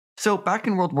So, back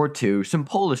in World War II, some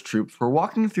Polish troops were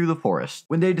walking through the forest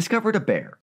when they discovered a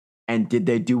bear. And did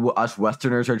they do what us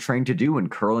Westerners are trained to do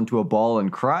and curl into a ball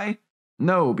and cry?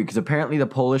 No, because apparently the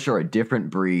Polish are a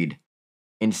different breed.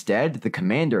 Instead, the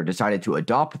commander decided to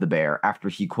adopt the bear after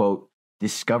he, quote,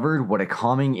 discovered what a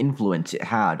calming influence it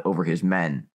had over his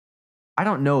men. I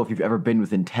don't know if you've ever been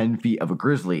within 10 feet of a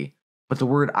grizzly, but the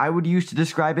word I would use to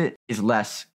describe it is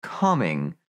less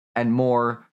calming and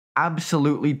more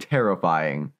absolutely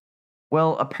terrifying.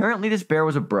 Well, apparently this bear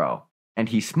was a bro, and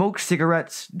he smoked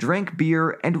cigarettes, drank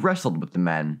beer, and wrestled with the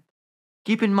men.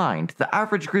 Keep in mind, the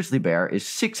average grizzly bear is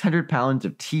 600 pounds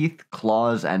of teeth,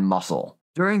 claws, and muscle.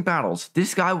 During battles,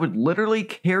 this guy would literally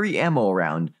carry ammo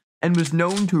around and was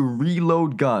known to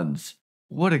reload guns.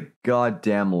 What a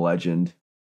goddamn legend.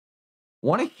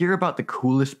 Want to hear about the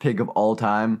coolest pig of all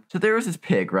time? So there was this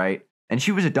pig, right? And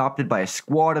she was adopted by a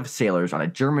squad of sailors on a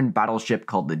German battleship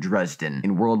called the Dresden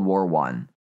in World War I.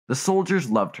 The soldiers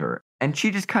loved her, and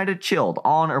she just kinda chilled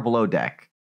on or below deck.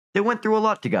 They went through a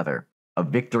lot together. A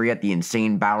victory at the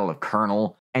insane Battle of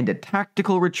Colonel, and a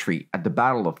tactical retreat at the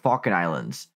Battle of Falkland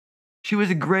Islands. She was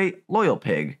a great, loyal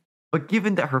pig, but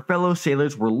given that her fellow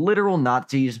sailors were literal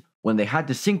Nazis, when they had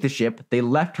to sink the ship, they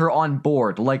left her on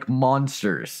board like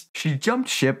monsters. She jumped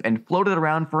ship and floated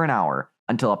around for an hour,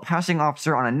 until a passing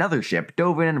officer on another ship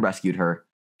dove in and rescued her.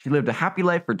 She lived a happy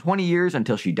life for 20 years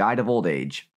until she died of old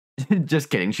age. Just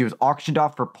kidding, she was auctioned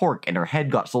off for pork and her head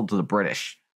got sold to the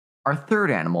British. Our third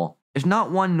animal is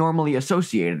not one normally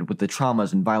associated with the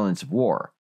traumas and violence of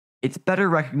war. It's better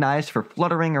recognized for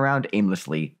fluttering around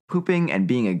aimlessly, pooping, and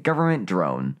being a government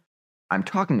drone. I'm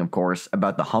talking, of course,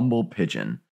 about the humble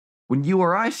pigeon. When you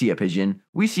or I see a pigeon,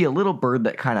 we see a little bird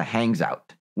that kinda hangs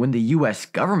out. When the US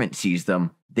government sees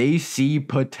them, they see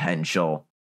potential.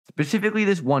 Specifically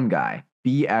this one guy,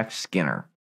 B.F. Skinner.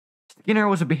 Skinner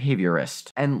was a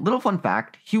behaviorist, and little fun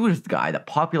fact, he was the guy that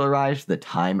popularized the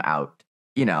time out.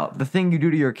 You know, the thing you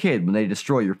do to your kid when they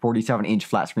destroy your 47-inch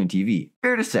flat screen TV.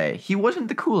 Fair to say, he wasn't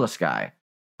the coolest guy,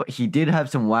 but he did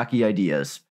have some wacky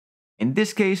ideas. In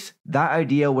this case, that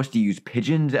idea was to use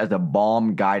pigeons as a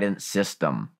bomb guidance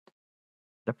system.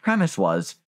 The premise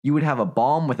was, you would have a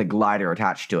bomb with a glider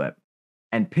attached to it,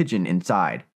 and pigeon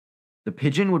inside. The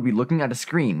pigeon would be looking at a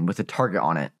screen with a target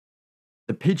on it.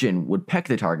 The pigeon would peck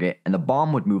the target, and the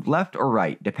bomb would move left or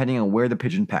right depending on where the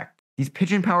pigeon pecked. These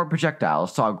pigeon-powered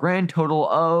projectiles saw a grand total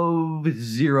of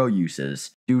 0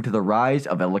 uses due to the rise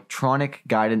of electronic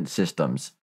guidance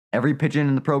systems. Every pigeon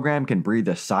in the program can breathe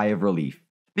a sigh of relief.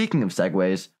 Speaking of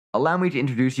segues, allow me to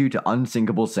introduce you to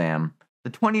Unsinkable Sam.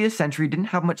 The 20th century didn't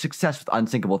have much success with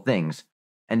unsinkable things,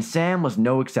 and Sam was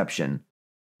no exception.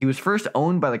 He was first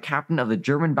owned by the captain of the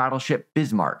German battleship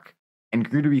Bismarck, and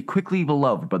grew to be quickly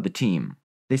beloved by the team.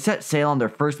 They set sail on their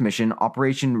first mission,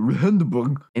 Operation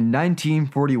Hindenburg, in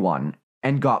 1941,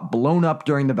 and got blown up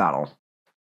during the battle.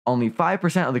 Only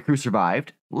 5% of the crew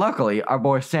survived. Luckily, our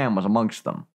boy Sam was amongst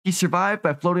them. He survived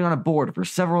by floating on a board for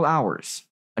several hours,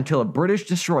 until a British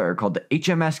destroyer called the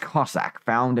HMS Cossack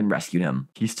found and rescued him.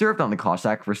 He served on the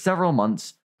Cossack for several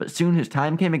months, but soon his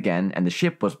time came again and the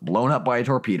ship was blown up by a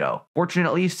torpedo.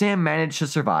 Fortunately, Sam managed to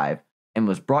survive and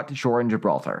was brought to shore in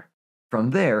Gibraltar.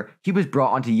 From there, he was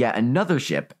brought onto yet another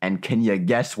ship, and can you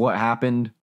guess what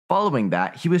happened? Following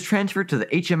that, he was transferred to the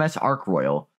HMS Ark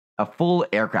Royal, a full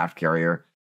aircraft carrier,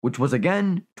 which was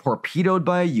again torpedoed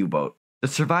by a U-boat. The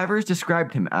survivors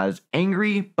described him as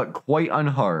angry but quite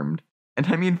unharmed, and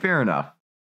I mean fair enough.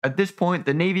 At this point,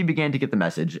 the Navy began to get the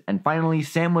message, and finally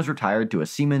Sam was retired to a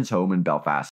seaman's home in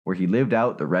Belfast, where he lived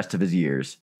out the rest of his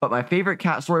years. But my favorite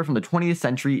cat story from the 20th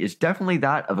century is definitely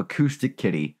that of Acoustic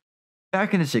Kitty.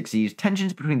 Back in the 60s,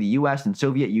 tensions between the US and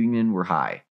Soviet Union were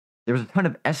high. There was a ton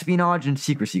of espionage and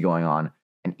secrecy going on,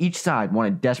 and each side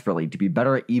wanted desperately to be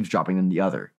better at eavesdropping than the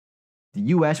other. The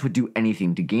US would do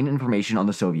anything to gain information on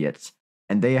the Soviets,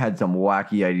 and they had some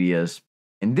wacky ideas.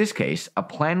 In this case, a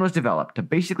plan was developed to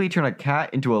basically turn a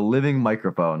cat into a living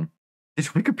microphone. This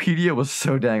Wikipedia was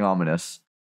so dang ominous.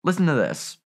 Listen to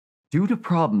this. Due to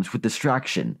problems with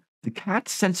distraction, the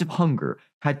cat's sense of hunger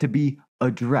had to be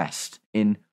addressed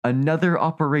in another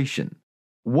operation.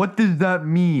 What does that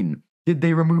mean? Did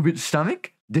they remove its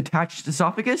stomach? Detach its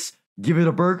esophagus? Give it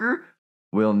a burger?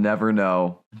 We'll never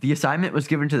know. The assignment was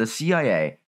given to the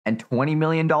CIA, and $20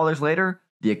 million later,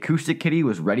 the Acoustic Kitty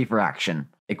was ready for action.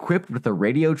 Equipped with a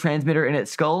radio transmitter in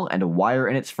its skull and a wire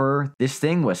in its fur, this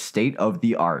thing was state of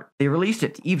the art. They released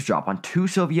it to eavesdrop on 2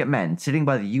 Soviet men sitting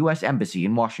by the US Embassy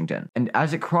in Washington, and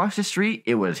as it crossed the street,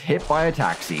 it was hit by a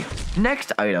taxi.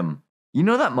 Next item. You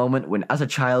know that moment when, as a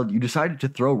child, you decided to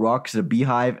throw rocks at a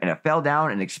beehive and it fell down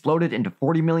and exploded into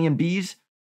 40 million bees?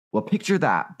 Well, picture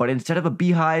that, but instead of a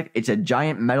beehive, it's a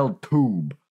giant metal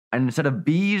tube. And instead of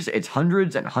bees, it's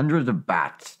hundreds and hundreds of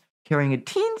bats, carrying a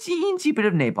teensy bit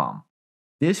of napalm.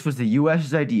 This was the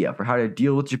US's idea for how to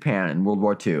deal with Japan in World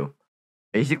War II.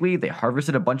 Basically, they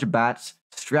harvested a bunch of bats,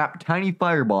 strapped tiny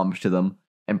firebombs to them,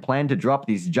 and planned to drop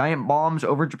these giant bombs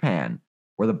over Japan,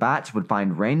 where the bats would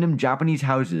find random Japanese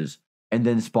houses and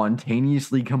then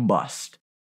spontaneously combust.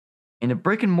 In a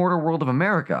brick and mortar world of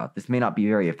America, this may not be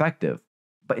very effective,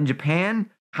 but in Japan,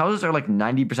 houses are like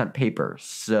 90% paper,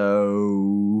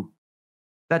 so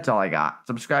that's all I got.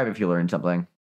 Subscribe if you learned something.